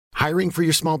Hiring for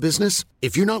your small business?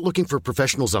 If you're not looking for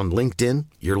professionals on LinkedIn,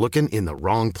 you're looking in the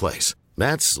wrong place.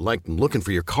 That's like looking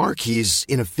for your car keys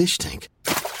in a fish tank.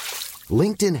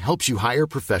 LinkedIn helps you hire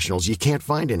professionals you can't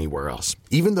find anywhere else,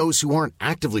 even those who aren't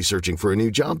actively searching for a new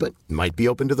job but might be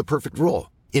open to the perfect role.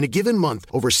 In a given month,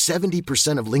 over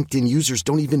 70% of LinkedIn users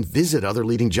don't even visit other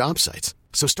leading job sites.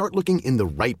 So start looking in the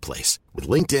right place. With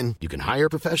LinkedIn, you can hire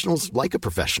professionals like a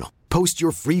professional. Post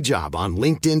your free job on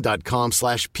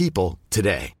linkedin.com/people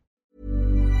today.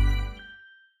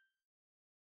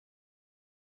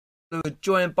 We're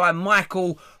joined by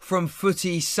Michael from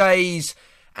Footy Says,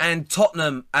 and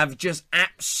Tottenham have just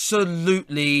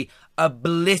absolutely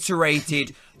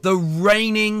obliterated the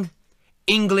reigning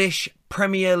English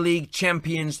Premier League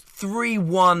champions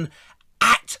 3-1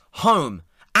 at home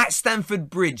at Stamford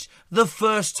Bridge. The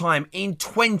first time in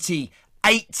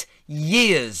 28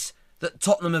 years that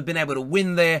Tottenham have been able to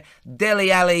win there. Dele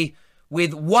Alli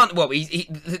with one, well,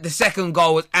 the second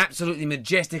goal was absolutely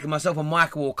majestic, and myself and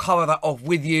Michael will cover that off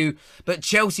with you. But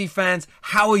Chelsea fans,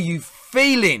 how are you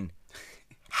feeling?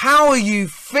 How are you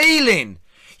feeling?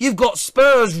 You've got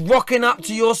Spurs rocking up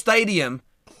to your stadium.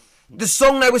 The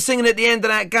song they were singing at the end of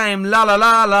that game, la la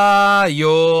la la,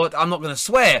 I'm not going to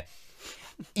swear.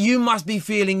 You must be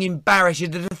feeling embarrassed. You're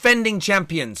the defending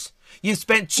champions. You've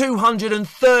spent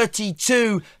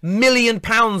 £232 million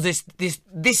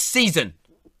this season.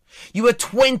 You were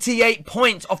 28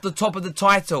 points off the top of the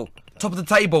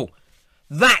table.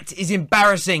 That is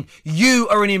embarrassing. You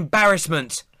are an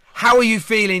embarrassment. How are you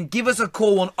feeling? Give us a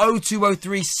call on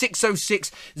 0203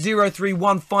 606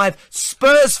 0315.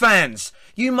 Spurs fans,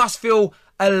 you must feel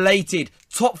elated.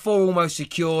 Top four almost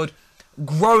secured.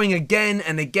 Growing again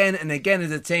and again and again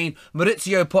as a team.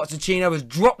 Maurizio Pochettino has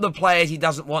dropped the players he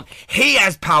doesn't want. He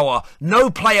has power.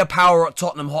 No player power at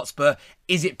Tottenham Hotspur.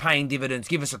 Is it paying dividends?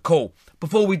 Give us a call.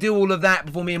 Before we do all of that,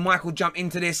 before me and Michael jump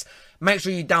into this, make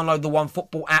sure you download the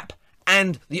OneFootball app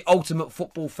and the Ultimate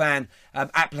Football Fan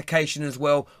application as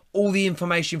well. All the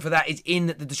information for that is in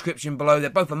the description below.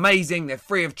 They're both amazing. They're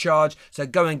free of charge. So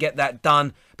go and get that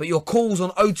done. But your calls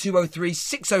on 0203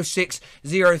 606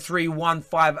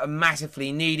 0315 are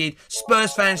massively needed.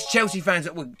 Spurs fans, Chelsea fans,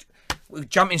 we're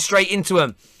jumping straight into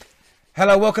them.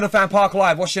 Hello, welcome to Fan Park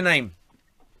Live. What's your name?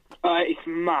 It's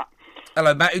Matt.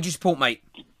 Hello, Matt. Who do you support, mate?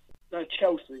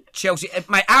 Chelsea. Chelsea.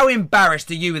 Mate, how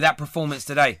embarrassed are you with that performance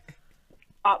today?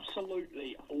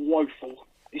 Absolutely woeful.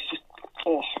 It's just,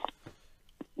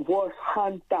 worst,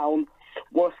 hands down,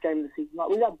 worst game of the season. Like,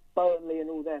 we had Burnley and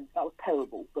all them. That was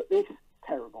terrible. But this,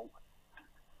 terrible.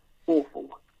 Awful.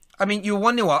 I mean, you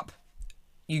were 1-0 up.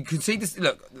 You can see this.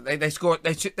 Look, they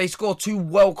scored two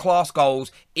world-class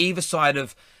goals either side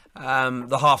of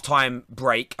the half-time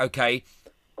break, okay?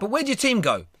 But where'd your team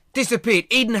go? Disappeared.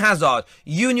 Eden Hazard,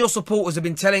 you and your supporters have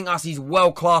been telling us he's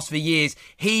world-class for years.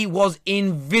 He was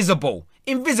invisible.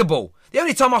 Invisible. The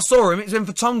only time I saw him, it was when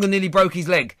Vertonghen nearly broke his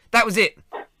leg. That was it.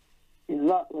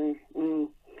 Exactly.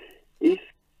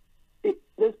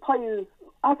 There's players,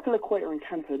 Azpilicueta and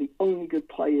Kante are the only good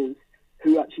players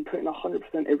who actually put in 100%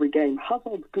 every game.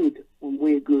 Hazard's good when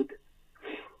we're good.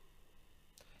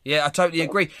 Yeah, I totally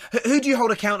agree. Who do you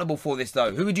hold accountable for this,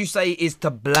 though? Who would you say is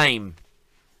to blame?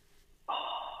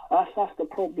 That's the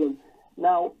problem.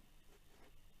 Now,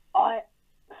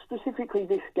 specifically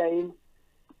this game,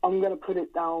 I'm going to put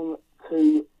it down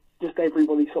to just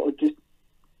everybody sort of just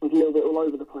was a little bit all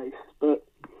over the place. But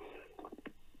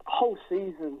whole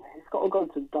season, it's got to go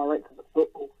to the directors of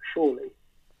football, surely.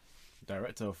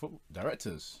 Director of football?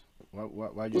 Directors?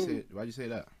 Why'd you say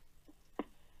that?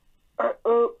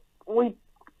 We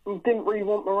didn't really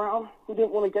want Moran. We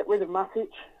didn't want to get rid of Matic.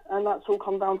 And that's all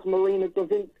come down to Marina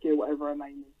Davinsky or whatever her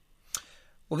name is.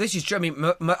 Well, this is true. I mean,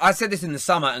 I said this in the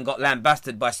summer and got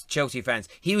lambasted by Chelsea fans.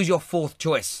 He was your fourth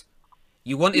choice.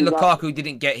 You wanted Lukaku,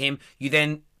 didn't get him. You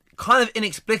then kind of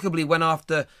inexplicably went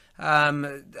after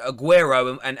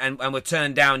Aguero and were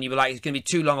turned down. You were like, it's going to be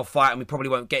too long a fight and we probably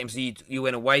won't get him, so you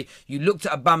went away. You looked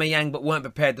at Aubameyang but weren't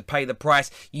prepared to pay the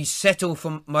price. You settled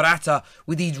for Morata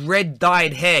with his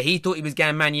red-dyed hair. He thought he was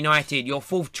going Man United, your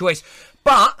fourth choice.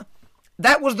 But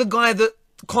that was the guy that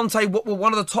Conte,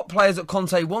 one of the top players that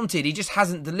Conte wanted. He just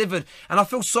hasn't delivered. And I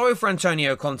feel sorry for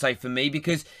Antonio Conte for me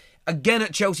because, again,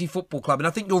 at Chelsea Football Club, and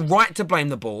I think you're right to blame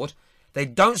the board, they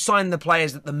don't sign the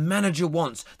players that the manager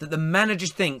wants, that the manager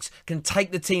thinks can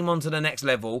take the team on to the next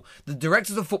level. The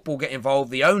directors of football get involved.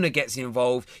 The owner gets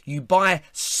involved. You buy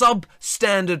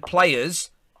substandard players.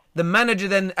 The manager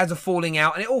then has a falling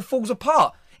out and it all falls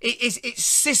apart. It's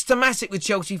systematic with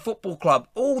Chelsea Football Club.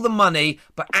 All the money,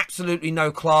 but absolutely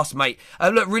no class, mate.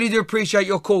 Look, really do appreciate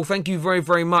your call. Thank you very,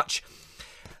 very much.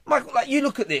 Michael, like you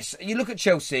look at this, you look at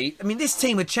Chelsea. I mean, this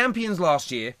team were champions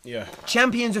last year. Yeah.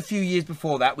 Champions a few years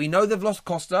before that. We know they've lost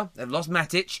Costa, they've lost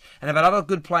Matic, and they've had other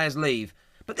good players leave.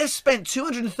 But they've spent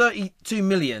 232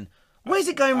 million. Where's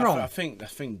it going wrong? I think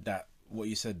that what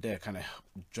you said there kind of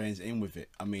drains in with it.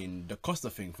 I mean, the Costa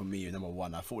thing for me, number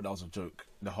one, I thought that was a joke.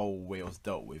 The whole way it was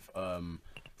dealt with,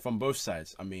 from both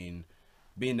sides. I mean,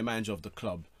 being the manager of the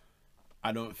club,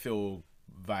 I don't feel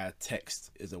via text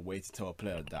is a way to tell a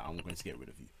player that I'm going to get rid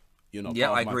of you. You're not. Yeah,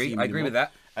 part I of my agree. team I agree with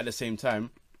that. At the same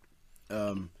time,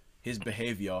 his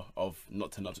behaviour of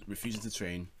not refusing to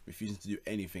train, refusing to do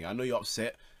anything. I know you're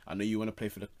upset. I know you want to play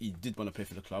for you did want to play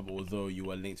for the club, although you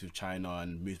were linked with China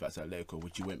and moved back to Atletico,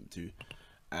 which you went to,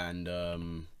 and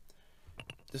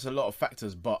there's a lot of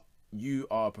factors. But you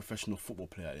are a professional football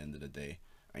player at the end of the day,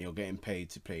 and you're getting paid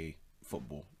to play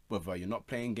football. Whether you're not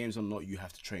playing games or not, you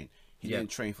have to train. He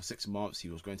didn't train for 6 months. He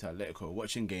was going to Atletico,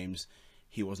 watching games.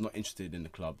 He was not interested in the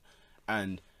club,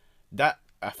 and that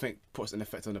I think puts an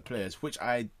effect on the players, which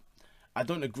I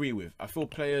don't agree with. I feel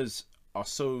players are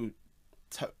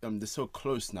they're so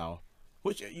close now.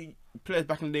 Which players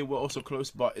back in the day were also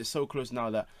close, but it's so close now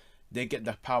that they get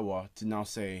the power to now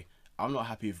say, I'm not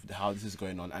happy with how this is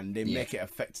going on, and they make it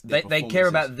affect their They care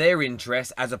about their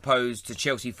interests as opposed to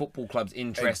Chelsea Football Club's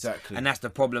interests. Exactly. And that's the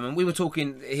problem. And we were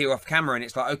talking here off camera, and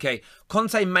it's like, okay,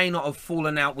 Conte may not have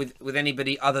fallen out with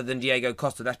anybody other than Diego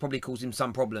Costa. That's probably caused him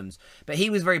some problems. But he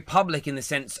was very public in the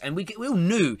sense, and we all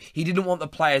knew he didn't want the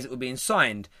players that were being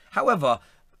signed. However,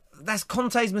 that's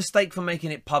Conte's mistake for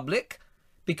making it public,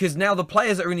 because now the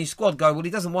players that are in his squad go, well, he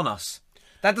doesn't want us.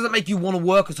 That doesn't make you want to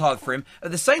work as hard for him.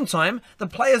 At the same time, the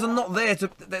players are not there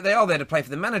they are there to play for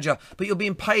the manager, but you're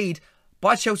being paid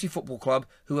by Chelsea Football Club,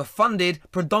 who are funded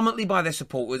predominantly by their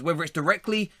supporters, whether it's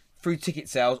directly through ticket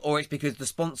sales or it's because the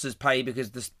sponsors pay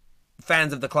because the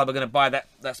fans of the club are going to buy that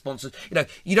sponsor. You know,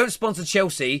 you don't sponsor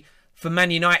Chelsea for Man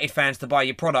United fans to buy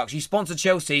your products. You sponsor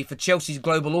Chelsea for Chelsea's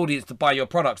global audience to buy your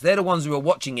products. They're the ones who are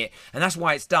watching it, and that's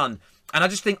why it's done. And I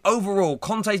just think overall,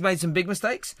 Conte's made some big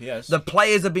mistakes. Yes. The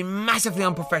players have been massively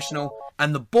unprofessional,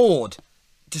 and the board,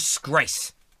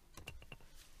 disgrace.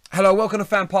 Hello, welcome to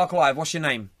Fan Park Live. What's your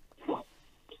name?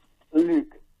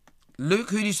 Luke, Luke,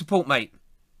 who do you support, mate?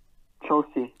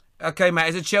 Chelsea. Okay, mate,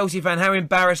 as a Chelsea fan, how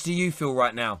embarrassed do you feel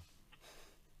right now?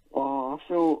 I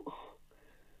feel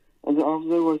I have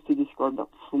no words to describe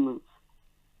that performance.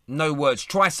 No words.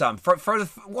 Try some.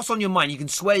 What's on your mind? You can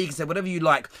swear, you can say whatever you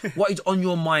like. What is on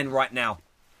your mind right now?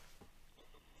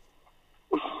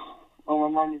 On my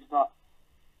mind is that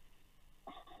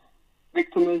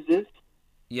Victor Moses.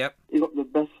 Yep. He's got the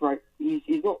best right.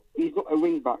 He's not a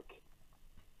wing back.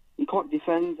 He can't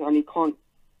defend and he can't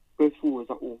go forwards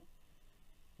at all.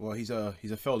 Well, he's a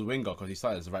failed winger because he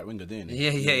started as a right winger, didn't he?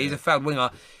 Yeah, he's a failed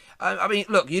winger. I mean,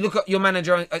 look, you look at your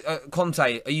manager,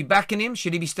 Conte. Are you backing him?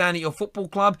 Should he be staying at your football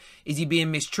club? Is he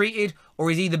being mistreated? Or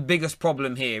is he the biggest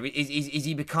problem here? Is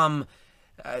he become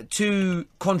too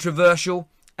controversial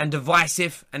and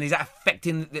divisive? And is that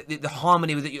affecting the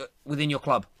harmony within your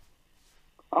club?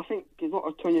 I think it's not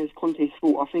Antonio Conte's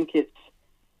fault. I think it's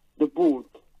the board.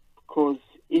 Because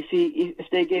if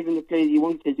they gave him the players he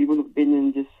wanted, he wouldn't have been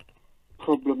in this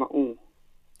problem at all.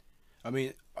 I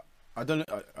mean, I don't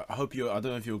know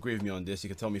if you agree with me on this. You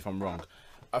can tell me if I'm wrong.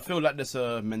 I feel like there's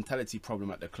a mentality problem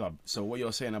at the club. So what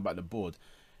you're saying about the board,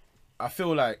 I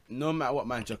feel like no matter what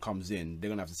manager comes in, they're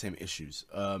gonna have the same issues.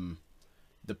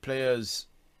 The players,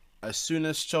 as soon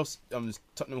as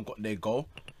Tottenham got their goal,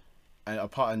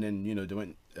 and then they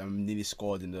went nearly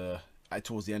scored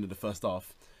towards the end of the first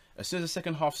half. As soon as the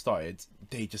second half started,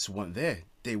 they just weren't there.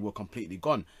 They were completely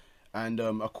gone. And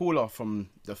a caller from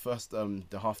the first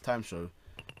the half-time show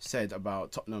said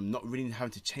about Tottenham not really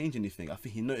having to change anything. I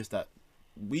think he noticed that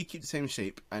we keep the same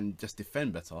shape and just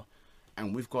defend better,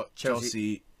 and we've got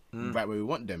Chelsea right where we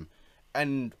want them.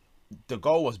 And the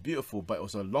goal was beautiful, but it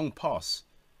was a long pass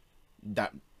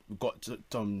that got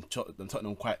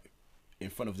Tottenham quite in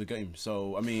front of the game.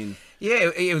 So I mean,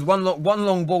 yeah, it was one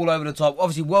long ball over the top,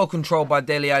 obviously well controlled by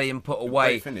Dele Alli and put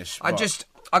away. Great finish.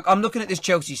 I'm looking at this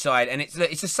Chelsea side, and it's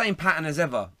the same pattern as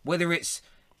ever. Whether it's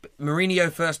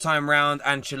Mourinho first time round,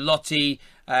 Ancelotti,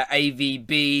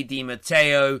 AVB, Di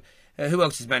Matteo, who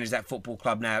else has managed that football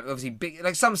club now? Obviously, big,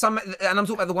 like some, and I'm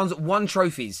talking about the ones that won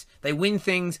trophies. They win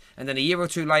things, and then a year or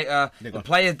two later, the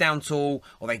players down tall,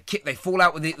 or they fall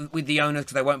out with the owners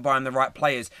because they won't buy them the right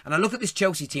players. And I look at this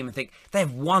Chelsea team and think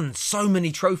they've won so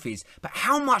many trophies, but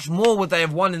how much more would they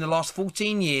have won in the last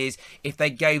 14 years if they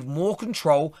gave more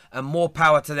control and more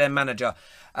power to their manager?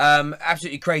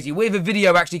 Absolutely crazy. We have a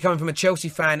video actually coming from a Chelsea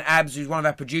fan, Abs, who's one of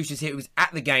our producers here, who was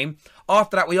at the game.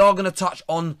 After that, we are going to touch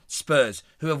on Spurs,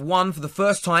 who have won for the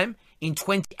first time in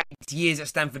 28 years at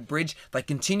Stamford Bridge. They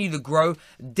continue to grow.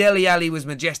 Dele Alli was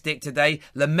majestic today.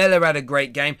 Lamela had a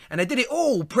great game. And they did it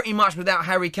all pretty much without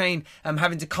Harry Kane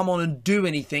having to come on and do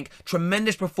anything.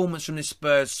 Tremendous performance from the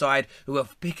Spurs side, who are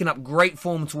picking up great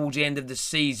form towards the end of the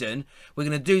season. We're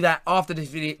going to do that after this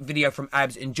video from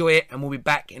Abs. Enjoy it, and we'll be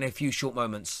back in a few short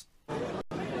moments.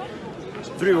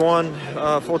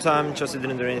 3-1, full time. Chelsea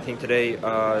didn't do anything today.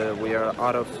 We are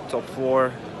out of top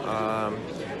 4.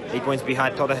 8 points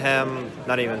behind Tottenham.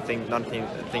 Not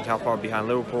think how far behind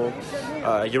Liverpool.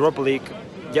 Europa League,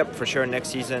 yep, for sure. Next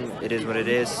season, it is what it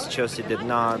is. Chelsea did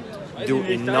not do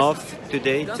enough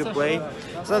today to play.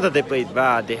 It's not that they played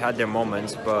bad; they had their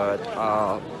moments. But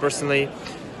personally,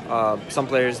 some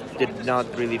players did not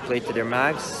really play to their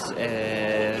max.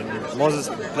 And Moses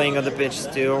playing on the pitch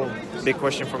still. Big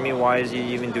question for me: why is he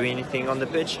even doing anything on the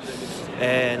pitch?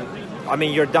 And I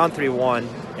mean, you're down 3-1,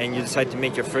 and you decide to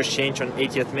make your first change on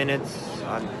 80th minute.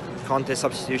 Conte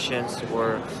substitutions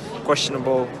were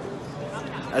questionable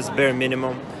as bare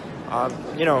minimum.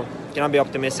 Cannot be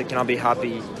optimistic, cannot be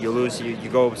happy. You lose, you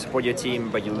go support your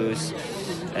team, but you lose.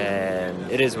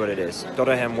 And it is what it is.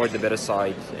 Tottenham were the better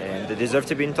side, and they deserve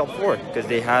to be in top 4 because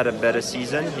they had a better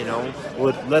season,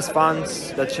 with less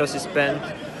funds that Chelsea spent,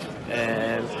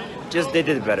 and just they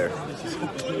did better.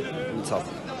 It's up.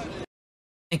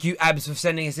 Thank you, Abs, for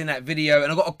sending us in that video. And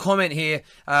I've got a comment here.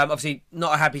 Obviously,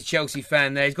 not a happy Chelsea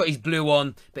fan there. He's got his blue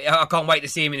on, but I can't wait to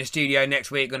see him in the studio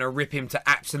next week. Going to rip him to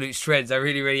absolute shreds. I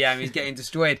really, really am. He's getting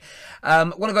destroyed. I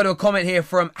want to go to a comment here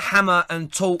from Hammer and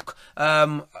Talk.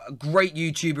 A great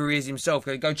YouTuber he is himself.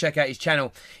 Go check out his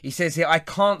channel. He says here, I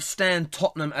can't stand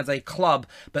Tottenham as a club,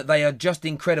 but they are just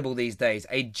incredible these days.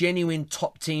 A genuine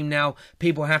top team now.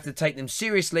 People have to take them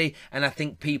seriously, and I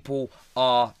think people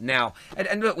are now.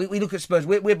 And look, we look at Spurs.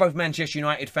 We're both Manchester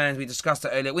United fans. We discussed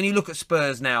it earlier. When you look at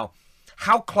Spurs now,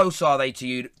 how close are they to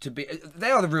you to be?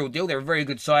 They are the real deal. They're a very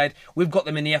good side. We've got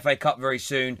them in the FA Cup very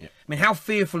soon. Yeah. I mean, how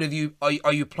fearful of you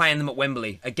are you playing them at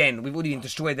Wembley again? We've already been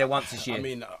destroyed there once this year. I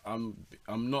mean,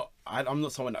 I'm not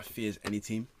someone that fears any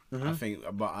team. Mm-hmm. I think,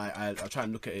 but I try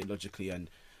and look at it logically. And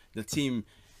the team,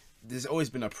 there's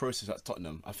always been a process at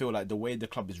Tottenham. I feel like the way the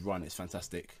club is run is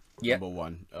fantastic. Yep. Number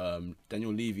one,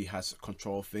 Daniel Levy has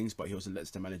control of things, but he also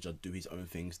lets the manager do his own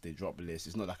things. They drop the list.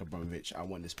 It's not like Abramovich. I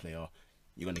want this player.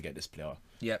 You're going to get this player.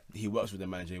 Yep. He works with the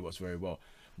manager. He works very well.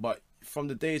 But from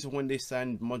the days of when they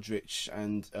signed Modric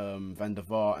and Van der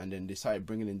Vaart, and then they started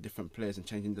bringing in different players and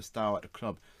changing the style at the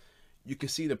club, you can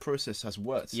see the process has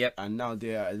worked. Yep. And now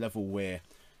they're at a level where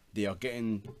they are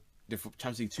getting the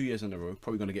Champions League 2 years in a row,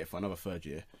 probably going to get it for another 3rd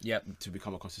year. Yep. To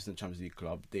become a consistent Champions League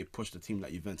club. They pushed a team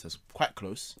like Juventus quite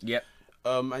close. Yep.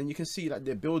 And you can see that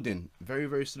they're building very,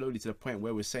 very slowly to the point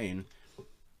where we're saying,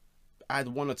 add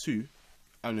 1 or 2.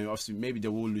 I don't know, obviously, maybe they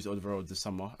will lose Alderweireld this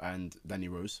summer and Danny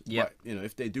Rose. Yeah. But,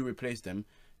 if they do replace them,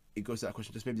 it goes to that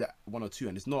question, just maybe that 1 or 2.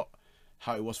 And it's not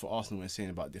how it was for Arsenal when saying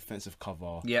about defensive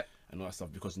cover and all that stuff,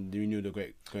 because they knew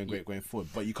they're going forward.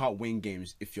 But you can't win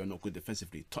games if you're not good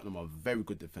defensively. Tottenham are very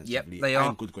good defensively they are.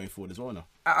 And good going forward as well now.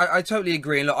 I totally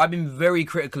agree. And look, I've been very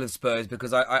critical of Spurs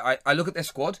because I look at their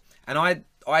squad and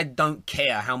I don't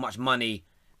care how much money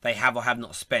they have or have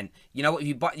not spent. You know what?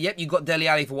 You got Dele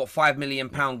Alli for £5 million,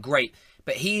 great.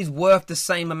 But he's worth the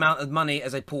same amount of money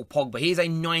as a Paul Pogba. He is a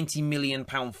 £90 million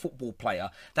football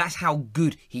player. That's how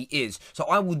good he is. So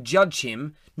I will judge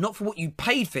him, not for what you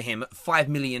paid for him at £5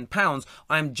 million.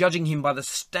 I am judging him by the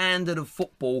standard of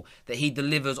football that he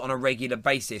delivers on a regular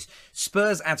basis.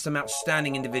 Spurs have some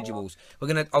outstanding individuals.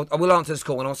 I will answer this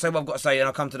call, and I'll say what I've got to say, and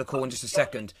I'll come to the call in just a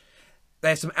second.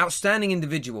 There's some outstanding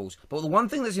individuals. But the one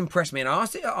thing that's impressed me, and I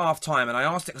asked it at half-time, and I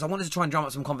asked it because I wanted to try and drum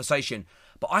up some conversation,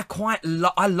 but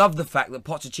I love the fact that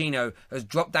Pochettino has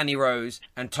dropped Danny Rose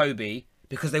and Toby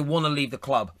because they want to leave the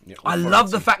club. Yeah, I love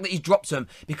the fact that he's dropped them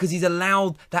because he's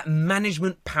allowed that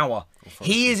management power.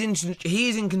 He is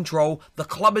in control. The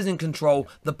club is in control.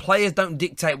 The players don't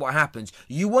dictate what happens.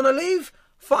 You want to leave?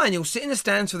 Fine. You'll sit in the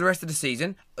stands for the rest of the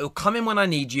season. You'll come in when I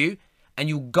need you, and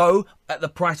you'll go at the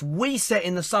price we set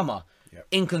in the summer. Yep.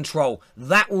 In control.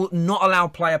 That will not allow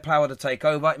player power to take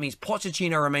over. It means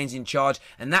Pochettino remains in charge,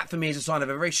 and that for me is a sign of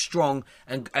a very strong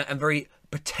and very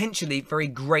potentially very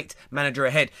great manager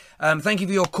ahead. Thank you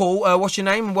for your call. What's your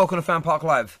name? And welcome to Fan Park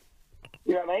Live.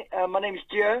 Yeah, mate. My name is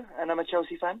Gio, and I'm a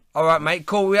Chelsea fan. All right, mate.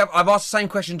 Cool. I've asked the same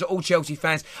question to all Chelsea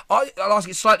fans. I'll ask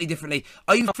it slightly differently.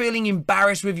 Are you feeling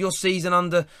embarrassed with your season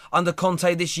under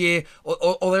Conte this year,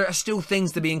 or there are still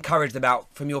things to be encouraged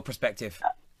about from your perspective?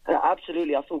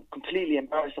 Absolutely. I feel completely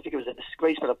embarrassed. I think it was a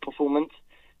disgraceful performance.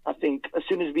 I think as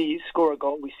soon as we score a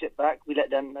goal, we sit back, we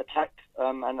let them attack,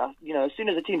 as soon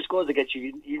as a team scores against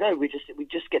you, we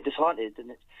just get disheartened,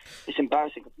 and it's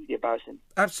embarrassing, completely embarrassing.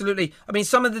 Absolutely. I mean,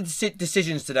 some of the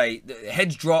decisions today, the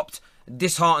heads dropped,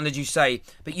 disheartened, as you say,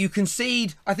 but you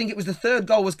concede. I think it was the third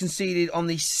goal was conceded on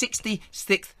the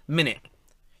 66th minute.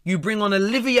 You bring on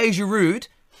Olivier Giroud,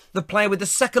 the player with the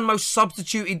second most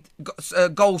substituted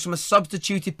goals from a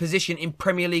substituted position in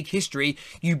Premier League history.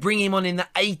 You bring him on in the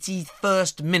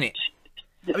 81st minute.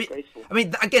 I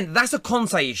mean, again, that's a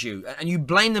Conte issue, and you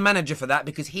blame the manager for that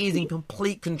because he is in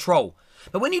complete control.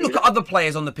 But when you look at other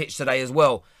players on the pitch today as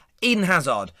well, Eden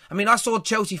Hazard. I mean, I saw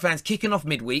Chelsea fans kicking off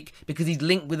midweek because he's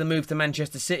linked with a move to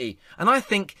Manchester City. And I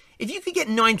think if you could get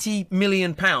 £90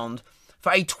 million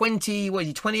for a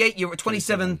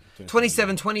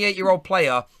 28-year-old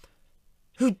player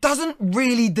who doesn't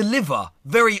really deliver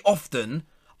very often,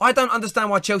 I don't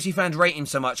understand why Chelsea fans rate him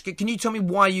so much. Can you tell me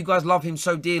why you guys love him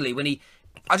so dearly when I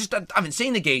haven't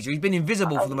seen the geezer. He's been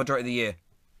invisible for the majority of the year.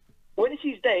 When it's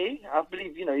his day, I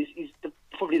believe, he's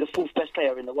probably the fourth best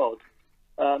player in the world.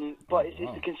 But it's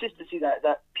the consistency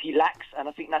that he lacks, and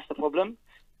I think that's the problem.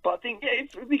 But I think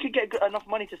if we could get enough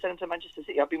money to sell him to Manchester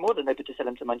City, I'd be more than open to sell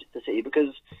him to Manchester City,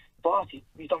 because for us,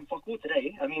 he's done fuck all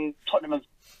today. I mean, Tottenham have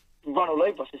run all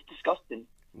over us. It's disgusting.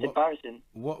 It's embarrassing.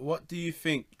 What do you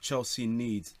think Chelsea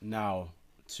needs now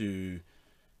to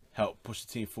help push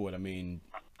the team forward? I mean,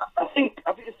 I think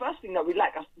the first thing that we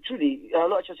lack, truly, a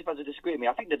lot of Chelsea fans will disagree with me.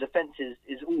 I think the defence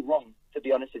is all wrong, to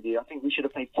be honest with you. I think we should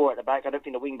have played four at the back. I don't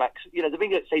think the wing backs, the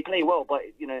wing backs, they play well, but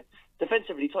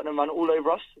defensively, Tottenham run all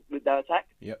over us with their attack.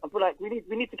 Yep. I feel like we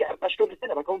need to get a stronger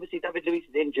centre back. Obviously, David Luiz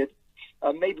is injured.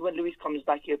 Maybe when Luiz comes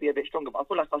back, he'll be a bit stronger. But I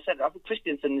feel like I think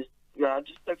Christensen is. I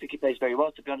just don't think he plays very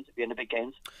well, to be honest with you, in the big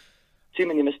games. Too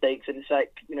many mistakes, and it's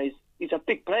like he's a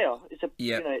big player. It's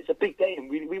a big game.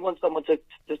 We want someone to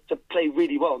play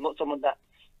really well, not someone that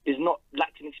is not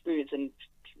lacking experience and,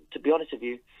 to be honest with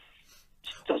you,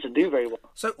 doesn't do very well.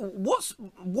 So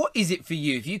what is it for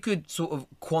you, if you could sort of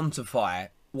quantify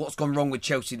what's gone wrong with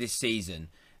Chelsea this season?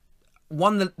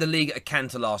 Won the league at a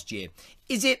canter last year.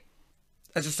 Is it,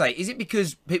 as I say, is it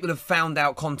because people have found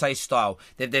out Conte's style?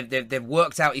 They've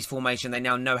worked out his formation. They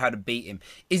now know how to beat him.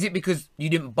 Is it because you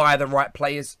didn't buy the right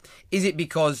players? Is it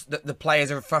because the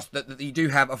players are that you do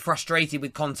have are frustrated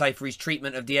with Conte for his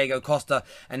treatment of Diego Costa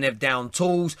and they've down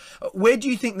tools? Where do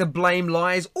you think the blame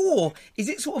lies? Or is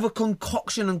it sort of a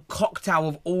concoction and cocktail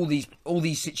of all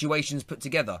these situations put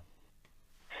together?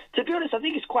 To be honest, I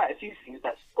think it's quite a few things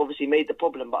that's obviously made the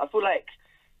problem. But I feel like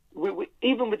we,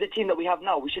 even with the team that we have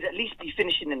now, we should at least be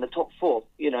finishing in the top four.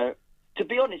 To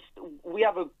be honest, we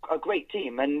have a great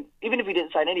team, and even if we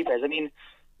didn't sign any players, I mean,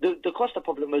 the Costa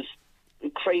problem was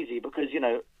crazy because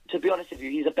to be honest with you,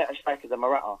 he's a better striker than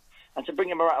Morata, and to bring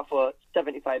in Morata for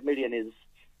 75 million is,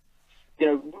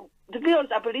 to be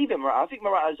honest, I believe in Morata. I think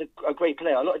Morata is a great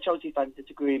player. A lot of Chelsea fans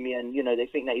disagree with me, and they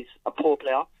think that he's a poor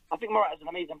player. I think Morata is an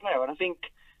amazing player, and I think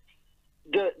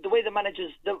the way the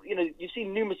managers, you've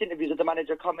seen numerous interviews of the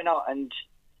manager coming out and,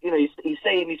 he's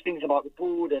saying these things about the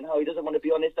board and how he doesn't want to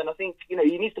be honest. And I think,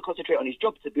 he needs to concentrate on his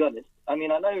job, to be honest. I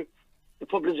mean, I know the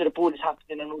problems with the board is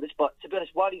happening and all this, but to be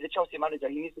honest, while he's a Chelsea manager,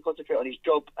 he needs to concentrate on his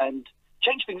job and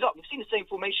change things up. We've seen the same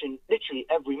formation literally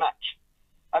every match.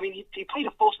 I mean, he played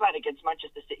a false line against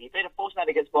Manchester City. He played a false line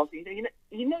against Barcelona.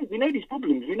 We know these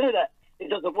problems. We know that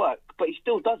it doesn't work, but he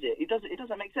still does it. It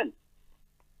doesn't make sense.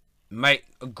 Mate,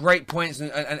 great points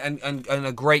and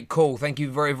a great call. Thank you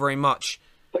very, very much.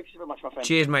 Thank you very much, my friend.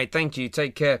 Cheers, mate. Thank you.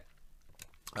 Take care.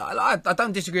 I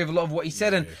don't disagree with a lot of what he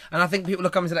said, and I think people are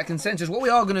coming to that consensus. What we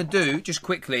are going to do, just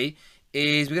quickly,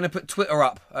 is we're going to put Twitter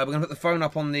up. We're going to put the phone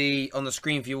up on the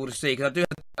screen for you all to see, because I do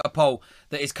have a poll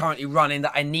that is currently running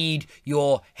that I need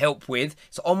your help with.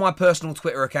 So on my personal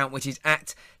Twitter account, which is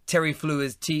at Terry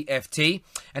Flewers TFT,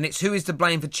 and it's who is to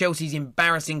blame for Chelsea's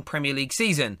embarrassing Premier League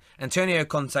season? Antonio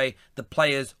Conte, the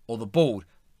players, or the board?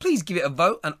 Please give it a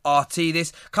vote and RT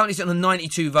this. Currently sitting on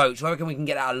 92 votes. I reckon we can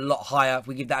get that a lot higher if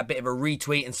we give that a bit of a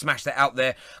retweet and smash that out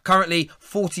there. Currently,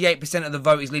 48% of the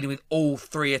vote is leading with all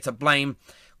three are to blame.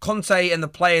 Conte and the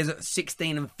players at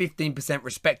 16 and 15%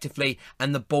 respectively,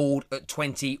 and the board at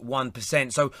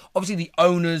 21%. So obviously the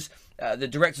owners, the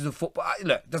directors of football,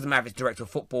 look, it doesn't matter if it's director of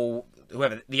football,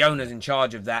 whoever, the owner's in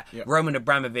charge of that. Yep. Roman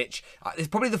Abramovich. It's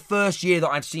probably the first year that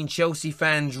I've seen Chelsea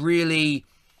fans really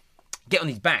get on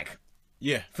his back.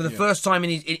 Yeah. For the first time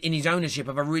in his ownership,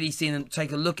 have I really seen them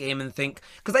take a look at him and think,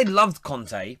 because they loved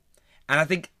Conte, and I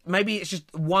think maybe it's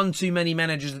just one too many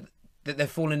managers that they're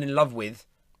falling in love with.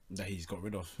 that he's got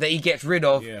rid of. That he gets rid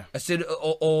of, Yeah. as soon,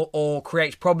 or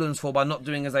creates problems for by not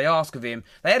doing as they ask of him.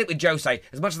 They had it with Jose.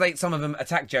 As much as some of them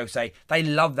attack Jose, they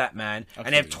love that man. Absolutely.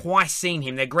 And they've twice seen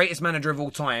him, their greatest manager of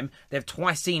all time, they've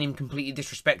twice seen him completely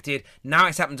disrespected. Now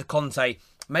it's happened to Conte.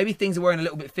 Maybe things are wearing a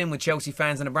little bit thin with Chelsea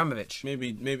fans and Abramovich.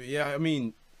 Maybe, yeah. I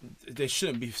mean, they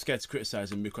shouldn't be scared to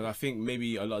criticise him, because I think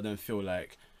maybe a lot of them feel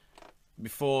like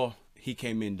before he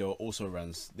came in, there were also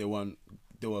runs. They were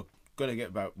gonna get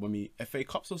about FA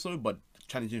Cups or so, but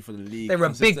challenging for the league. They were a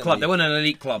big club. They weren't an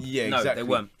elite club. Yeah, no, exactly. they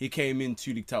weren't. He came in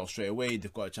 2 league titles straight away.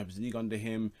 They've got a Champions League under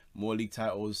him, more league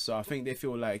titles. So I think they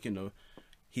feel like,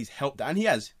 he's helped, and he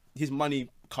has. His money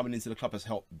coming into the club has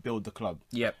helped build the club.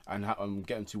 Yep. And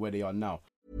get them to where they are now.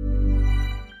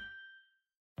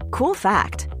 Cool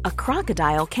fact, a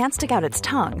crocodile can't stick out its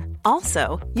tongue.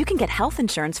 Also, you can get health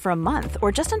insurance for a month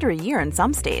or just under a year in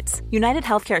some states. United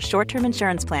Healthcare short-term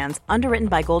insurance plans, underwritten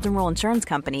by Golden Rule Insurance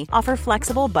Company, offer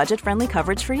flexible, budget-friendly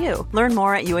coverage for you. Learn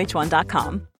more at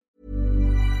uh1.com.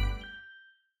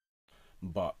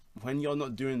 But when you're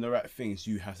not doing the right things,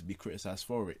 you have to be criticised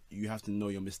for it. You have to know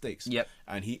your mistakes. Yep.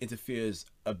 And he interferes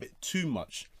a bit too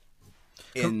much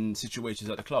in situations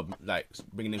at the club, like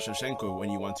bringing in Shevchenko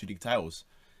when you won 2 league titles.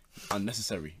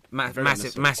 Unnecessary. Very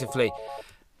unnecessary. Massively.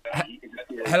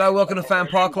 Hello, welcome to Fan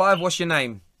Park Live. What's your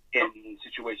name? In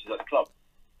situations at the club.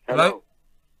 Hello?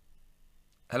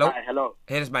 Hi, hello.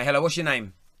 Here's mate. Hello, what's your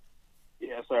name?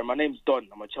 Yeah, sorry, my name's Don.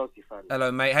 I'm a Chelsea fan. Hello,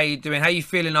 mate. How you doing? How you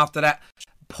feeling after that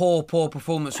poor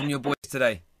performance from your boys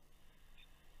today?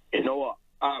 You know what?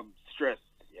 I'm stressed,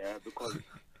 because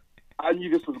I knew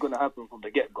this was going to happen from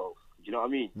the get-go. Do you know what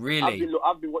I mean? Really?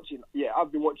 I've been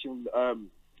watching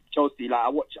Chelsea. Like I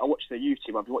watch the youth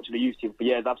team. I've been watching the youth team for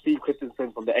years. I've seen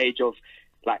Christensen from the age of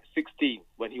 16,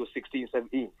 when he was 16,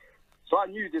 17. So I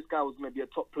knew this guy was going to be a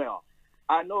top player.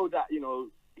 I know that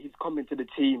he's coming to the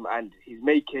team and he's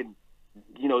making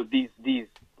these.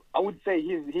 I would say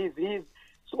he's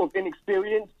sort of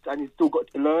inexperienced and he's still got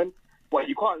to learn. But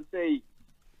you can't say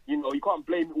you can't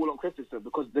blame it all on Christensen,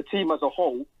 because the team as a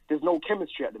whole, there's no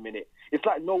chemistry at the minute. It's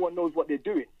like no one knows what they're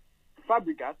doing.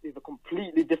 Fabregas is a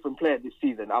completely different player this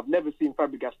season. I've never seen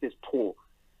Fabregas this poor.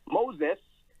 Moses,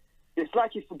 it's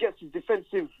like he forgets his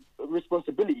defensive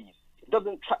responsibilities. He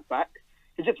doesn't track back.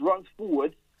 He just runs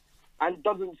forward and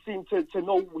doesn't seem to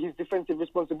know his defensive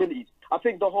responsibilities. I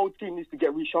think the whole team needs to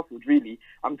get reshuffled, really.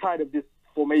 I'm tired of this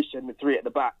formation, the 3 at the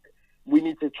back. We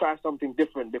need to try something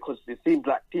different, because it seems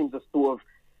like teams are sort of,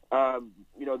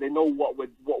 they know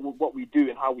what we do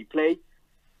and how we play.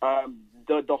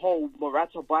 The whole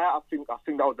Morata buy, I think that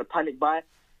was a panic buy.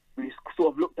 We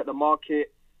sort of looked at the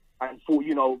market and thought,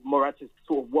 Morata's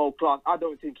sort of world class. I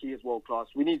don't think he is world class.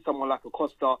 We need someone like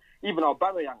Acosta, even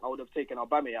Aubameyang. I would have taken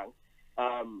Aubameyang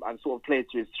and sort of played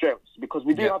to his strengths, because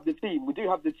we do have the team.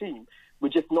 We're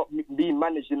just not being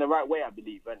managed in the right way, I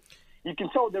believe. And you can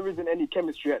tell there isn't any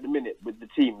chemistry at the minute with the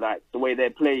team. Like the way they're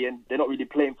playing, they're not really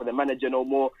playing for the manager no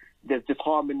more. There's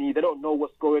disharmony. They don't know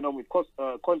what's going on with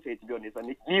Conte, to be honest,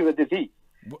 and neither does he.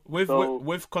 With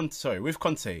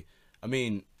Conte, I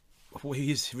mean,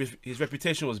 his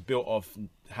reputation was built off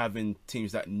having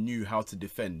teams that knew how to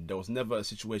defend. There was never a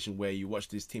situation where you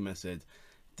watched this team and said,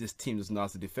 this team doesn't know how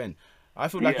to defend. I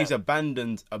feel like he's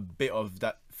abandoned a bit of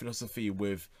that philosophy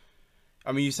with...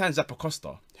 I mean, you signed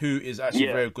Zappacosta, who is actually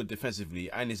very good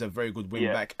defensively and is a very good wing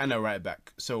back and a right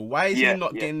back. So why is he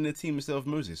not getting in the team instead of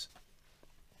Moses?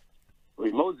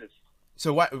 Wait, Moses?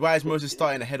 So why is Moses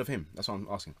starting ahead of him? That's what I'm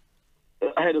asking.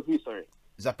 Ahead of who, sorry?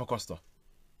 Zappacosta.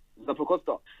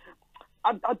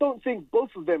 I don't think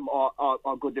both of them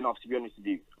are good enough, to be honest with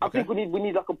you. I think we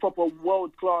need like a proper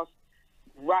world-class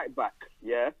right back,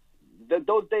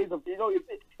 Those days of,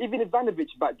 even Ivanovic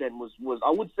back then was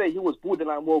I would say he was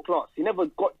borderline world-class. He never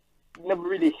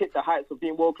really hit the heights of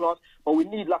being world-class, but we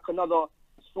need like another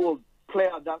sort of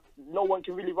player that no one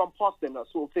can really run past them, that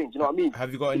sort of thing. Do you know what I mean?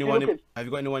 Have you got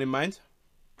anyone in mind?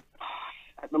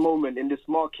 At the moment in this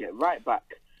market, right back.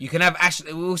 You can have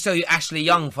Ashley. We'll sell you Ashley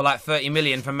Young for like 30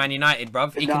 million from Man United,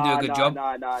 bruv. He can do a good job.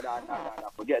 Nah.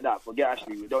 Forget that. Forget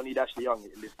Ashley. We don't need Ashley Young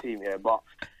in this team here. But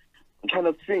I'm trying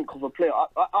to think of a player.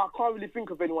 I can't really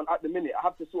think of anyone at the minute. I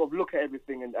have to sort of look at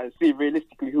everything and see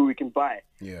realistically who we can buy.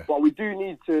 Yeah. But we do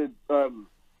need to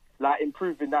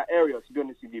improve in that area, to be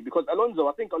honest with you. Because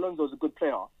I think Alonso's a good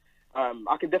player.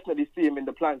 I can definitely see him in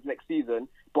the plans next season.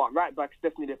 But right back's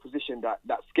definitely a position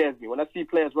that scares me. When I see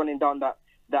players running down that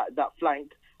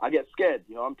flank, I get scared.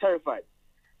 I'm terrified.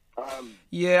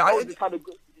 He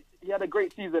had a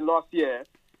great season last year.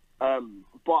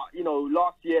 But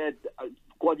last year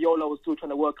Guardiola was still trying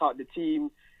to work out the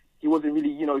team. He wasn't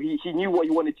really, he knew what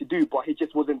he wanted to do, but he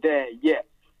just wasn't there yet.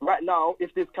 Right now,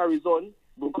 if this carries on,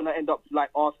 we're going to end up like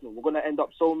Arsenal. We're going to end up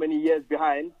so many years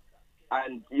behind.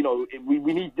 And, you know, we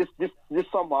need this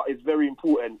summer is very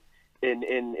important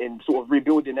in sort of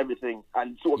rebuilding everything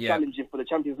and sort of challenging for the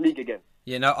Champions League again.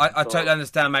 Yeah, no, I totally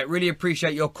understand, mate. Really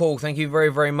appreciate your call. Thank you very,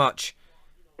 very much.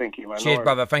 Thank you, man. Cheers,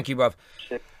 brother. Thank you, bruv.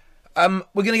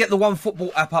 We're going to get the One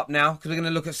Football app up now because we're going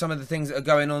to look at some of the things that are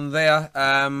going on there.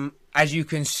 As you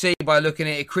can see by looking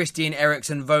at it, Christian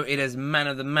Eriksen voted as man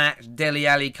of the match. Dele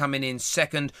Alli coming in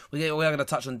second. We are going to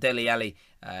touch on Dele Alli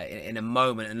in a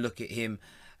moment and look at him.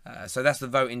 So that's the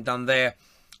voting done there.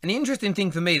 And the interesting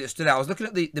thing for me that stood out, I was looking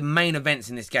at the main events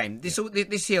in this game. This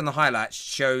here on the highlights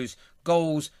shows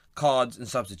goals, cards and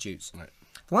substitutes. Right.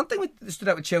 The one thing that stood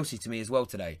out with Chelsea to me as well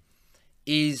today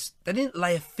is they didn't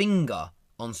lay a finger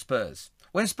on Spurs.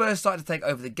 When Spurs started to take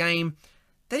over the game,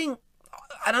 they didn't...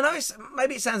 And I know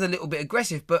maybe it sounds a little bit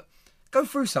aggressive, but go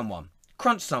through someone,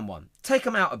 crunch someone, take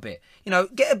them out a bit. You know,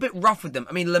 get a bit rough with them.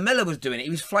 I mean, Lamella was doing it. He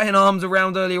was flaying arms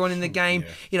around earlier on in the game. Yeah.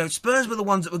 You know, Spurs were the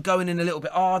ones that were going in a little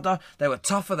bit harder. They were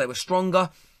tougher. They were stronger.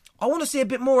 I want to see a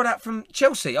bit more of that from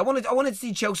Chelsea. I wanted to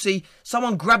see Chelsea,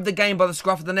 someone grab the game by the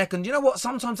scruff of the neck. And you know what?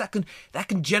 Sometimes that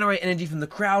can generate energy from the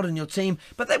crowd and your team.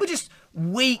 But they were just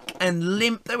weak and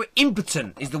limp. They were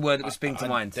impotent is the word that was springing to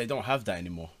mind. They don't have that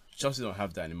anymore. Chelsea don't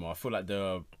have that anymore. I feel like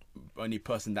the only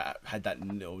person that had that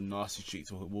little nasty streak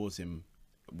towards him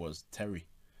was Terry.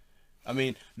 I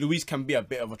mean, Luis can be a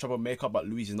bit of a troublemaker, but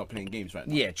Luis is not playing games right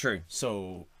now. Yeah, true.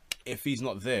 So if he's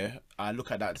not there, I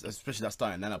look at that, especially that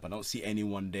starting lineup, I don't see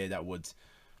anyone there that would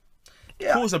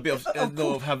cause a bit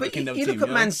of havoc in their team. You look at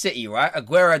Man City, right?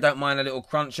 Aguero don't mind a little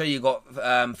cruncher. You got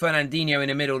Fernandinho in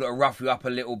the middle that'll rough you up a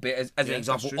little bit. As an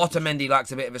example, Otamendi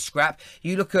likes a bit of a scrap.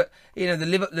 You look at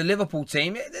the Liverpool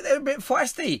team; they're a bit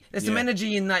feisty. There's some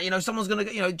energy in that. You know, someone's gonna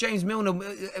get James Milner,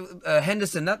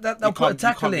 Henderson. They'll put a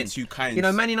tackle in. You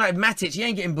know, Man United, Matic, he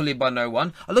ain't getting bullied by no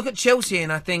one. I look at Chelsea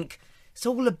and I think it's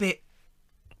all a bit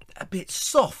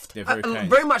soft.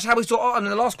 Very much how we saw, and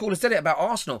the last caller said it about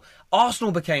Arsenal.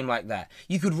 Arsenal became like that.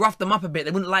 You could rough them up a bit.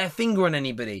 They wouldn't lay a finger on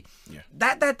anybody. Yeah.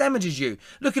 That damages you.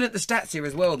 Looking at the stats here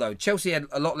as well, though, Chelsea had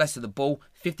a lot less of the ball.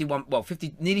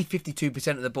 Nearly 52%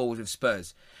 of the ball was with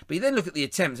Spurs. But you then look at the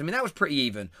attempts. I mean, that was pretty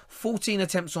even. 14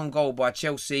 attempts on goal by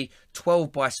Chelsea,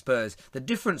 12 by Spurs. The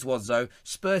difference was, though,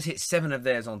 Spurs hit 7 of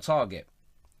theirs on target.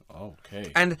 Okay.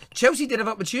 And Chelsea did have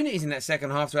opportunities in that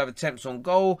second half to have attempts on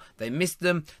goal. They missed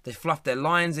them. They fluffed their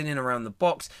lines in and around the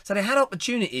box. So they had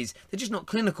opportunities. They're just not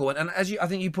clinical. And as I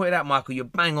think you pointed out, Michael, you're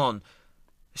bang on.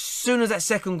 As soon as that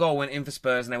second goal went in for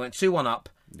Spurs and they went 2-1 up,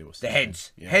 the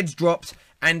heads dropped.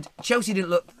 And Chelsea didn't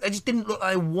look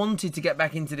like they wanted to get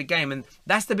back into the game. And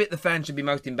that's the bit the fans should be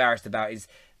most embarrassed about is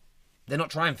they're not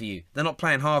trying for you. They're not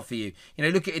playing hard for you. You know,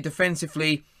 look at it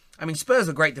defensively. I mean, Spurs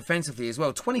are great defensively as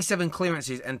well. 27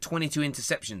 clearances and 22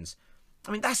 interceptions.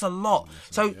 I mean, that's a lot.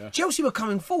 So Chelsea were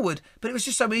coming forward, but it was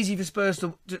just so easy for Spurs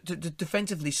to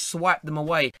defensively swipe them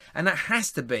away. And that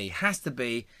has to be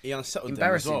it unsettled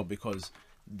them as well because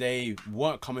they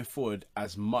weren't coming forward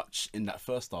as much in that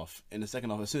first half. In the second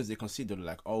half, as soon as they conceded, they were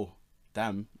like, oh,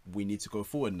 damn, we need to go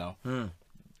forward now.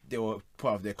 They were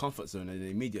part of their comfort zone and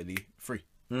immediately free.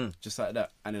 Just like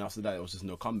that. And then after that, it was just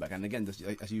no comeback. And again,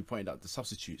 as you pointed out, the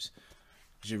substitutes.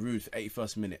 Giroud for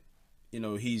 81st minute. You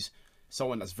know, he's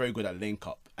someone that's very good at link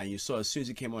up. And you saw as soon as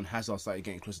he came on, Hazard started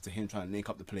getting closer to him, trying to link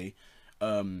up the play.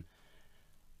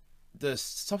 The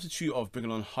substitute of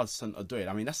bringing on Hudson-Odoi,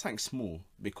 I mean, that's something small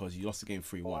because you lost the game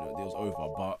 3-1. It was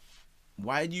over. But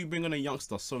why do you bring on a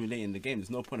youngster so late in the game? There's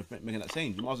no point of making that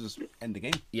change. You might as well just end the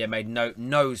game. Yeah, made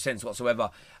no sense whatsoever.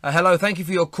 Hello, thank you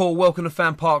for your call. Welcome to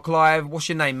Fan Park Live. What's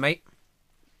your name, mate?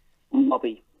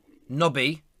 Nobby.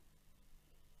 Nobby?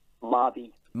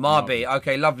 Marby.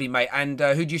 Okay, lovely, mate. And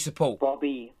who do you support?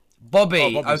 Bobby.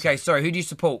 Bobby. Okay, sorry. Who do you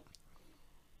support?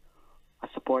 I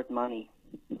support Money.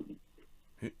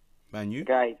 Man, you?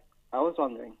 Guys, I was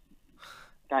wondering.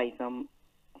 Guys,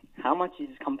 how much is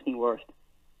this company worth?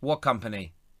 What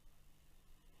company?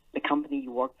 The company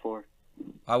you work for.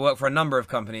 I work for a number of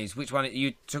companies. Which one are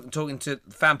you talking to?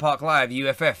 Fan Park Live,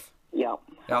 UFF? Yeah.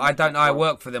 I don't know. I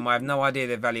work for them. I have no idea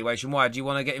their valuation. Why? Do you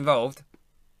want to get involved?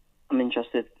 I'm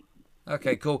interested.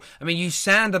 Okay, cool. I mean, you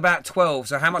sound about 12,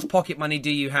 so how much pocket money do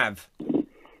you have?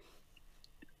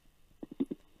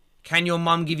 Can your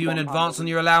mum give you an advance on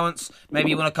your allowance? Maybe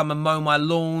you want to come and mow my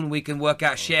lawn. We can work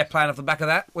out a share plan off the back of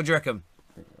that. What do you reckon?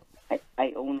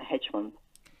 I own a hedge fund.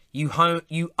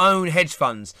 You own hedge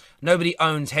funds. Nobody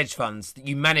owns hedge funds.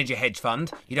 You manage a hedge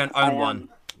fund. You don't own one.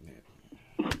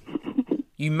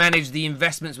 You manage the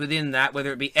investments within that,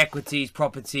 whether it be equities,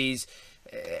 properties,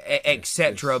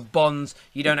 etc. Bonds.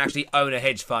 You don't actually own a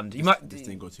hedge fund. You might. This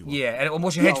didn't go too well. Yeah, and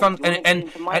what's your hedge fund?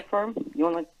 And my firm. You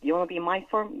wanna be in my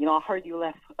firm? You know, I heard you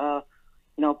left.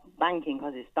 Banking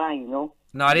because it's dying. You know.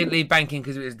 No, I didn't leave banking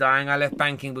because it was dying. I left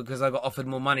banking because I got offered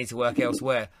more money to work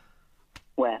elsewhere.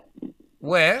 Where?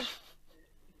 Where?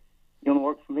 You wanna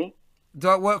work for me? Do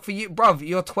I work for you? Bruv,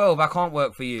 you're 12. I can't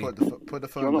work for you. Put the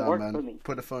phone down, man.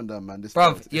 Put the phone down, man. This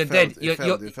bruv, failed. You're dead. You're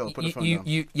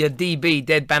You're DB,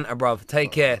 dead banter, bruv.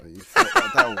 Take care.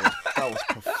 That was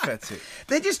pathetic.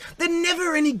 They're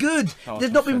never any good.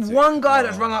 There's not been one guy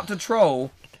that's rung up to troll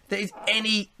that is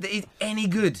any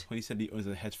good. When he said it was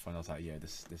a hedge fund, I was like, yeah,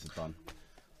 this is done.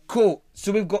 Cool.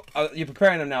 So we've got, you're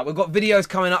preparing them now. We've got videos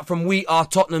coming up from We Are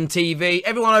Tottenham TV.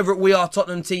 Everyone over at We Are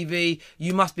Tottenham TV,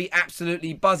 you must be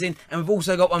absolutely buzzing. And we've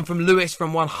also got one from Lewis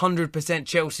from 100%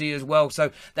 Chelsea as well.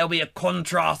 So there'll be a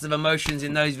contrast of emotions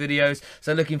in those videos.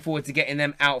 So looking forward to getting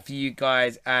them out for you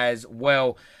guys as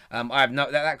well. I have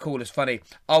that call is funny.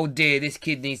 Oh dear, this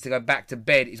kid needs to go back to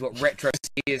bed is what Retro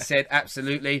C has said.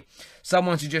 Absolutely.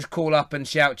 Someone should just call up and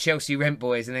shout Chelsea rent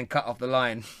boys and then cut off the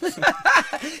line. See,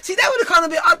 that would have kind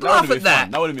of been, I'd laugh at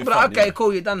that. That would have been but fun. Okay,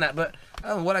 cool, you've done that. But I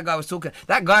don't know what that guy was talking.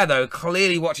 That guy though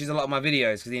clearly watches a lot of my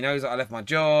videos because he knows that I left my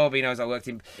job. He knows I worked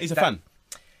in. He's a fan.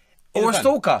 Or a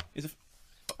stalker.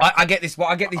 I get this. Well,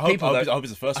 I get these people. I hope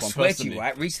it's the first one. I swear to you,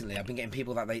 right? Recently, I've been getting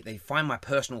people that they find my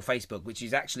personal Facebook, which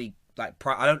is actually like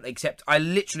I don't accept. I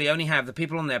literally only have the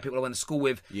people on there, people I went to school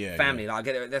with, family. Like I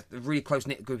get that's a really close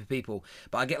knit group of people,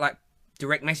 but I get like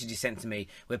direct messages sent to me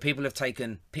where people have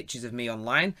taken pictures of me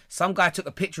online. Some guy took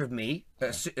a picture of me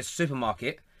at a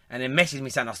supermarket and then messaged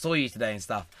me saying I saw you today and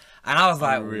stuff. And I was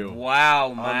like,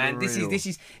 wow, man, this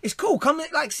is it's cool. Come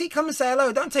and say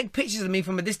hello. Don't take pictures of me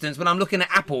from a distance when I'm looking at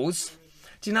apples.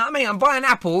 Do you know what I mean? I'm buying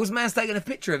apples. Man's taking a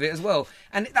picture of it as well.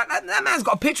 And that man's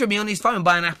got a picture of me on his phone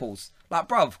buying apples. Like,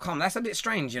 bruv, come, that's a bit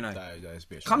strange, you know. That is a bit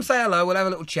strange. Come say hello. We'll have a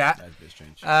little chat. That is a bit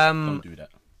strange. Don't do that.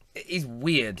 It is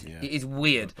weird. Yeah. It is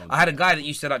weird. I had a guy that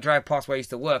used to like drive past where I used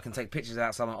to work and take pictures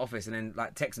outside my office and then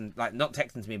like text them, like not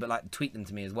text them to me, but like tweet them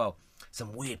to me as well.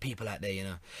 Some weird people out there, you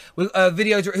know.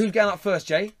 Videos. Who's going up first,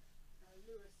 Jay?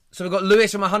 So we've got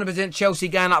Lewis from 100% Chelsea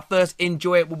going up first.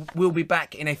 Enjoy it. We'll be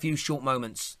back in a few short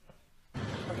moments.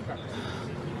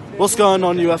 What's going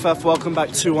on, UFF? Welcome back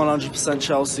to 100%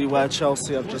 Chelsea, where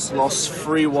Chelsea have just lost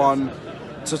 3-1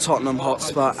 to Tottenham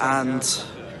Hotspur, and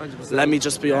let me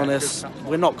just be honest,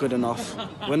 we're not good enough.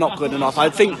 We're not good enough. I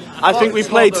think we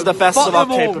played to the best of our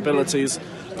capabilities,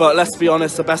 but let's be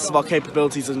honest, the best of our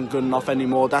capabilities isn't good enough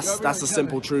anymore. That's the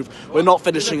simple truth. We're not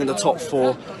finishing in the top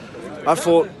 4. I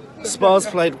thought Spurs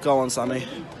played. Go on, Sammy.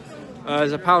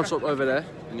 There's a pound shop over there.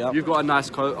 Yep. You've got a nice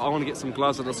coat. I want to get some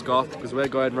gloves and a scarf because we're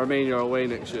going Romania away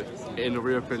next year in the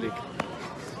Europa League.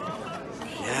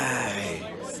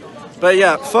 Yay. But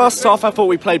yeah, first half I thought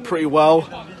we played pretty well.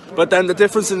 But then the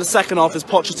difference in the second half is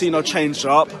Pochettino changed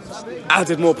up,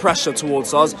 added more pressure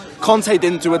towards us. Conte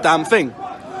didn't do a damn thing.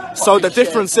 So the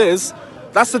difference is,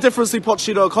 that's the difference between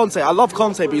Pochettino and Conte. I love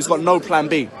Conte, but he's got no plan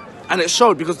B. And it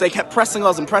showed because they kept pressing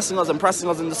us and pressing us and pressing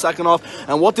us in the second half.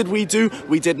 And what did? We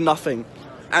did nothing.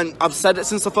 And I've said it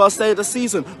since the first day of the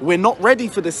season. We're not ready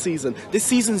for this season. This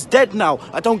season's dead now.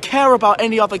 I don't care about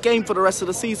any other game for the rest of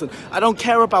the season. I don't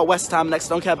care about West Ham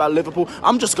next. I don't care about Liverpool.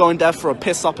 I'm just going there for a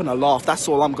piss up and a laugh. That's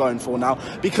all I'm going for now.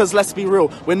 Because let's be real,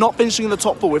 we're not finishing in the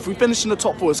top 4. If we finish in the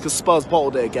top 4, it's because Spurs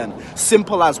bottled it again.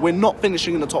 Simple as. We're not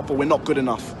finishing in the top 4. We're not good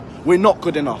enough. We're not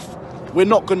good enough. We're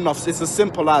not good enough. It's as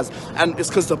simple as. And it's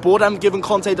because the board haven't given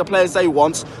Conte the players they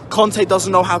want. Conte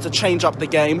doesn't know how to change up the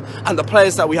game. And the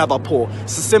players that we have are poor.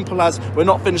 It's as simple as we're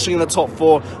not finishing in the top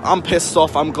 4. I'm pissed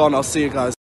off. I'm gone. I'll see you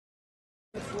guys.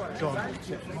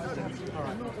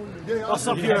 What's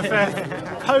up,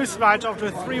 UFF? Post-match after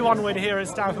a 3-1 win here at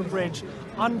Stamford Bridge.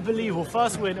 Unbelievable.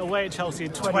 First win away at Chelsea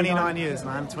in 29 years,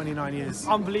 man. 29 years.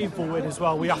 Unbelievable win as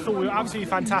well. I thought we were absolutely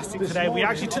fantastic today. We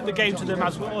actually took the game to them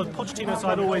as Pochettino's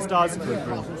side always does.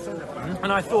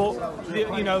 And I thought,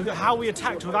 how we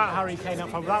attacked without Harry Kane up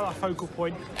front, without that focal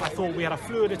point, I thought we had a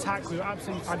fluid attack. We were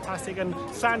absolutely fantastic. And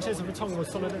Sanchez and Vertonghen were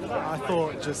solid at that. I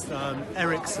thought just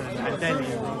Eriksen and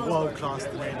Dele were world class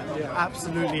today.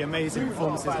 Absolutely amazing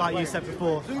performances. Like you said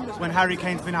before, when Harry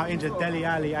Kane's been out injured, Dele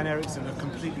Alli and Eriksen have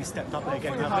completely stepped up their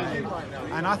game.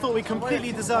 And I thought we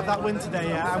completely deserved that win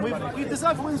today. And we've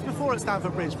deserved wins before at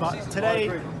Stamford Bridge, but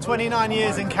today, 29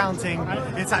 years and counting,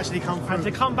 it's actually come through. And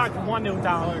to come back 1-0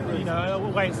 down,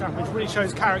 away at Stamford Bridge really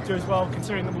shows character as well,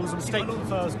 considering that it was a mistake for the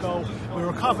first goal. We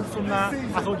recovered from that.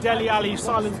 I thought Dele Alli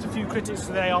silenced a few critics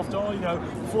today after,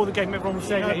 before the game everyone was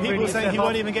saying that he people really saying he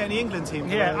won't even get in the England team.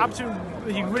 Yeah, absolutely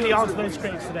he really answered those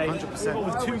critics today. 100%.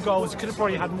 With 2 goals, could have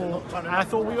probably had more. And I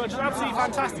thought we were just absolutely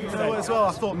fantastic today. As well,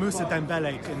 I thought Moussa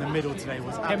Dembele in the middle today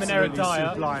was absolutely him and Eric Dyer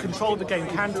sublime. Controlled the game.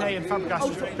 Kante and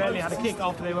Fabregas barely had a kick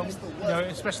after they went,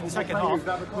 especially the second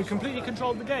half. We completely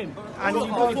controlled the game. And you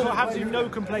really thought absolutely no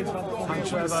complaints about the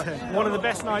performance whatsoever. One of the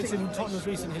best nights in Tottenham's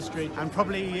recent history.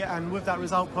 And with that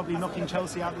result, probably knocking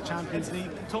Chelsea out of the Champions League.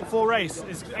 Top 4 race.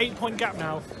 It's 8-point gap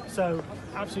now. So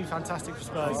absolutely fantastic for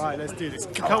Spurs. All right, let's do this.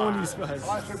 Come on, you Spurs.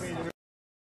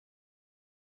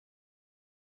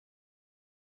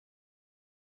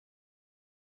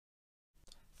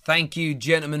 Thank you,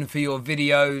 gentlemen, for your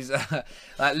videos.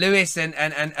 Lewis and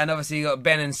obviously you got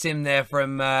Ben and Sim there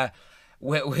from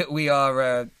we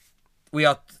are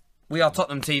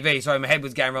Tottenham TV. Sorry, my head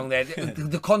was going wrong there.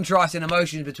 The contrast in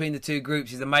emotions between the two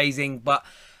groups is amazing, but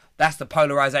that's the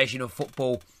polarisation of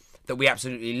football that we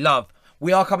absolutely love.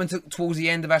 We are coming towards the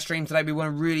end of our stream today. We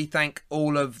want to really thank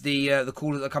all of the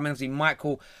callers that are coming. Obviously,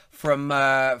 Michael from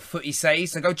Footy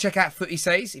Says. So go check out Footy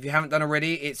Says if you haven't done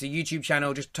already. It's a YouTube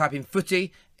channel. Just type in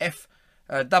Footy,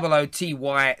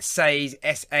 F-O-O-T-Y, Says,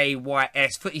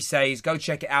 S-A-Y-S, Footy Says. Go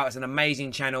check it out. It's an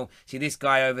amazing channel. See this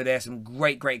guy over there. Some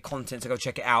great content. So go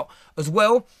check it out. As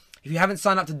well, if you haven't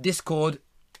signed up to Discord,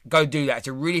 go do that. It's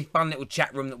a really fun little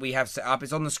chat room that we have set up.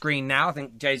 It's on the screen now. I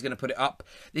think Jay's going to put it up.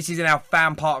 This is in our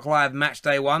Fan Park Live match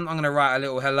day 1. I'm going to write a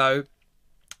little hello.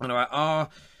 I'm going to write R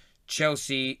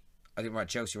Chelsea. I didn't write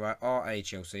Chelsea right. R-A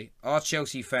Chelsea. Are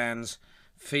Chelsea fans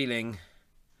feeling...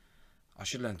 I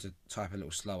should learn to type a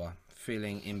little slower.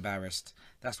 Feeling embarrassed.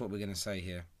 That's what we're going to say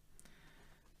here.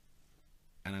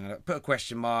 And I'm going to put a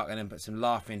question mark and then put some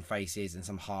laughing faces and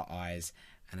some heart eyes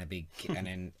and a big...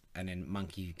 and then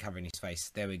monkey covering his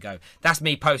face. There we go. That's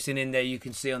me posting in there. You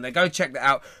can see on there. Go check that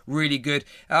out. Really good.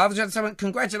 I was just saying,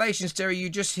 congratulations, Terry. You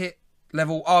just hit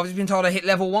level... Oh, I've just been told I hit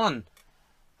level 1.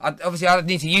 Obviously, I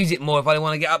need to use it more if I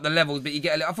want to get up the levels, but you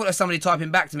get... I thought there's somebody typing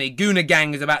back to me. Gooner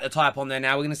Gang is about to type on there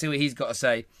now. We're going to see what he's got to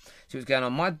say. See what's going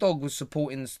on. My dog was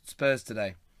supporting Spurs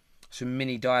today. It's a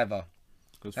mini diver.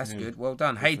 That's good. Well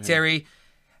done. Hey, Terry.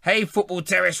 Hey, Football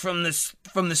Terrace from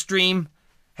the stream.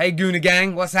 Hey, Gooner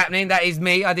Gang, what's happening? That is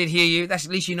me. I did hear you. That's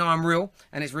at least you know I'm real.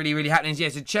 And it's really happening. Yeah,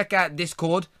 so check out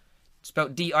Discord.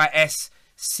 Spelled D-I-S-C-O-R-D.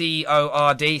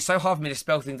 So hard for me to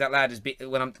spell things out loud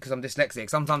because I'm dyslexic.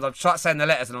 Sometimes I try saying the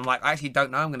letters and I'm like, I actually don't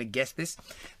know. I'm going to guess this.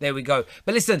 There we go.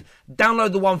 But listen,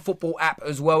 download the OneFootball app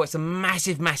as well. It's a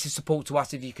massive support to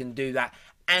us if you can do that.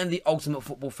 And the Ultimate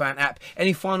Football Fan app.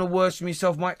 Any final words from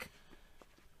yourself, Mike?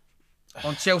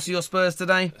 On Chelsea or Spurs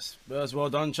today? Spurs, well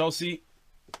done. Chelsea,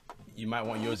 you might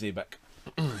want Jose back.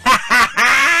 You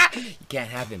can't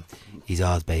have him. He's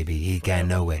ours, baby. He's going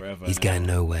nowhere. He's going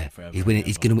nowhere. He's winning.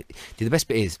 He's going to win. The best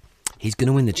bit is he's going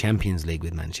to win the Champions League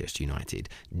with Manchester United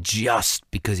just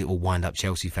because it will wind up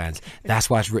Chelsea fans. That's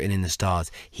why it's written in the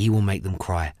stars. He will make them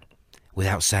cry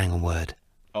without saying a word.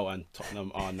 Oh, and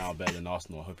Tottenham are now better than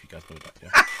Arsenal. I hope you guys know that.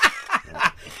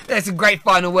 Yeah. There's some great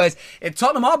final words. If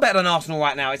Tottenham are better than Arsenal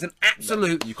right now, it's an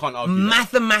absolute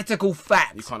mathematical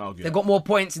fact. You can't argue. They've got more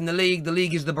points in the league. The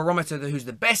league is the barometer of who's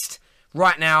the best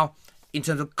right now. In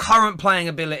terms of current playing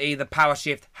ability, the power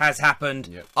shift has happened.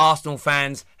 Yep. Arsenal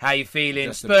fans, how you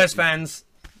feeling? Spurs fans,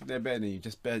 they're better than you.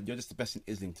 You're just the best in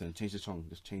Islington. Change the song.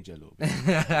 Just change it a little bit.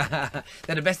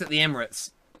 They're the best at the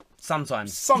Emirates.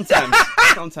 Sometimes.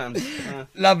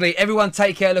 Lovely. Everyone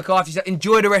take care. Look after yourself.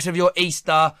 Enjoy the rest of your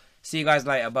Easter. See you guys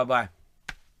later. Bye-bye.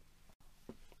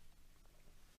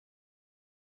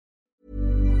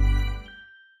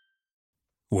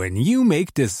 When you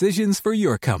make decisions for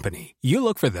your company, you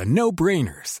look for the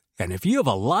no-brainers. And if you have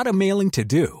a lot of mailing to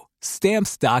do,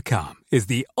 Stamps.com is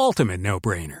the ultimate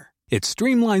no-brainer. It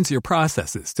streamlines your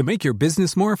processes to make your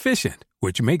business more efficient,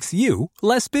 which makes you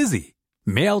less busy.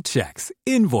 Mail checks,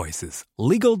 invoices,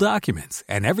 legal documents,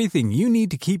 and everything you need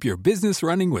to keep your business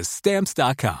running with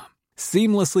Stamps.com.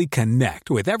 Seamlessly connect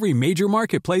with every major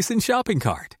marketplace and shopping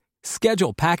cart.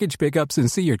 Schedule package pickups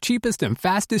and see your cheapest and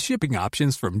fastest shipping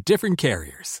options from different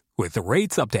carriers. With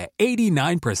rates up to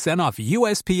 89% off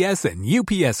USPS and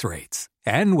UPS rates.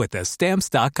 And with the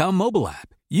Stamps.com mobile app,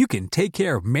 you can take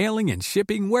care of mailing and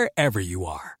shipping wherever you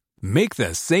are. Make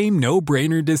the same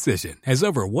no-brainer decision as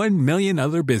over 1 million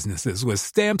other businesses with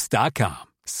Stamps.com.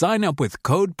 Sign up with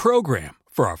code PROGRAM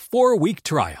for a 4-week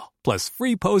trial, plus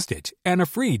free postage and a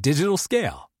free digital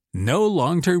scale. No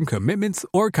long-term commitments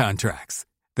or contracts.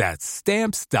 That's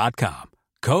Stamps.com.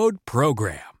 Code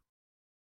PROGRAM.